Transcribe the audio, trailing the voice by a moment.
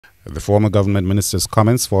The former government minister's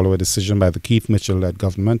comments follow a decision by the Keith Mitchell-led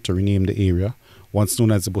government to rename the area, once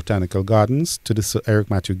known as the Botanical Gardens, to the Sir Eric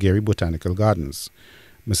Matthew Gairy Botanical Gardens.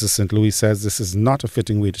 Mrs. St. Louis says this is not a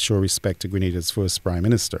fitting way to show respect to Grenada's first Prime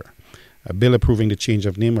Minister. A bill approving the change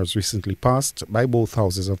of name was recently passed by both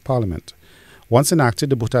houses of Parliament. Once enacted,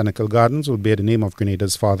 the Botanical Gardens will bear the name of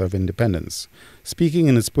Grenada's father of independence. Speaking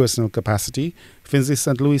in his personal capacity, Phinsley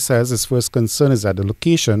St. Louis says his first concern is that the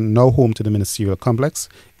location, now home to the ministerial complex,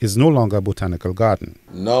 is no longer a botanical garden.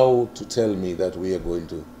 Now to tell me that we are going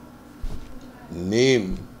to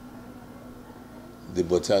name the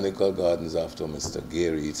Botanical Gardens after Mr.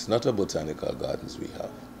 Gairy, it's not a Botanical Gardens we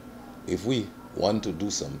have. If we want to do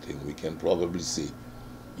something, we can probably say,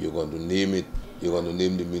 you're going to name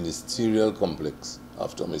the ministerial complex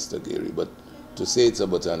after Mr. Gairy, but to say it's a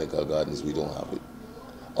Botanical Gardens, we don't have it.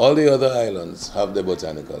 All the other islands have their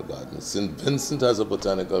Botanical Gardens. St. Vincent has a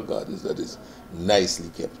Botanical Gardens that is nicely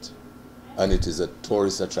kept, and it is a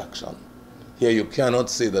tourist attraction. Here you cannot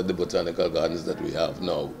say that the Botanical Gardens that we have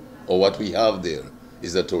now, or what we have there,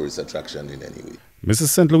 is a tourist attraction in any way. Mrs.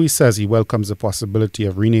 St. Louis says he welcomes the possibility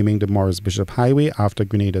of renaming the Morris Bishop Highway after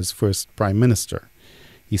Grenada's first Prime Minister.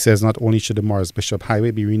 He says not only should the Morris Bishop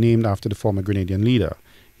Highway be renamed after the former Grenadian leader,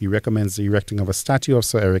 he recommends the erecting of a statue of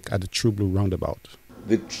Sir Eric at the True Blue Roundabout.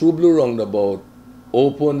 The True Blue Roundabout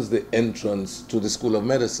opens the entrance to the School of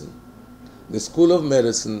Medicine. The School of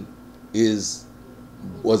Medicine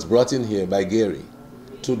was brought in here by Gairy.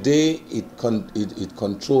 Today it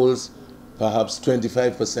controls perhaps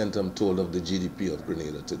 25%, I'm told, of the GDP of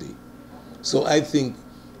Grenada today. So I think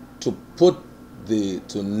to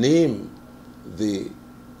name the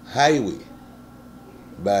highway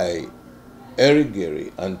by Eric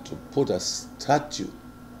Gairy and to put a statue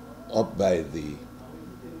up by the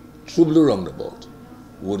True Blue Roundabout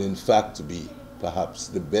would in fact be perhaps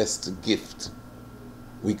the best gift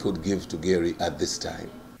we could give to Gairy at this time.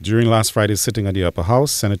 During last Friday's sitting at the Upper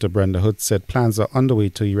House, Senator Brenda Hood said plans are underway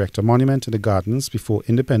to erect a monument in the gardens before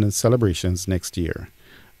independence celebrations next year.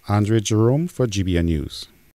 Andre Jerome for GBN News.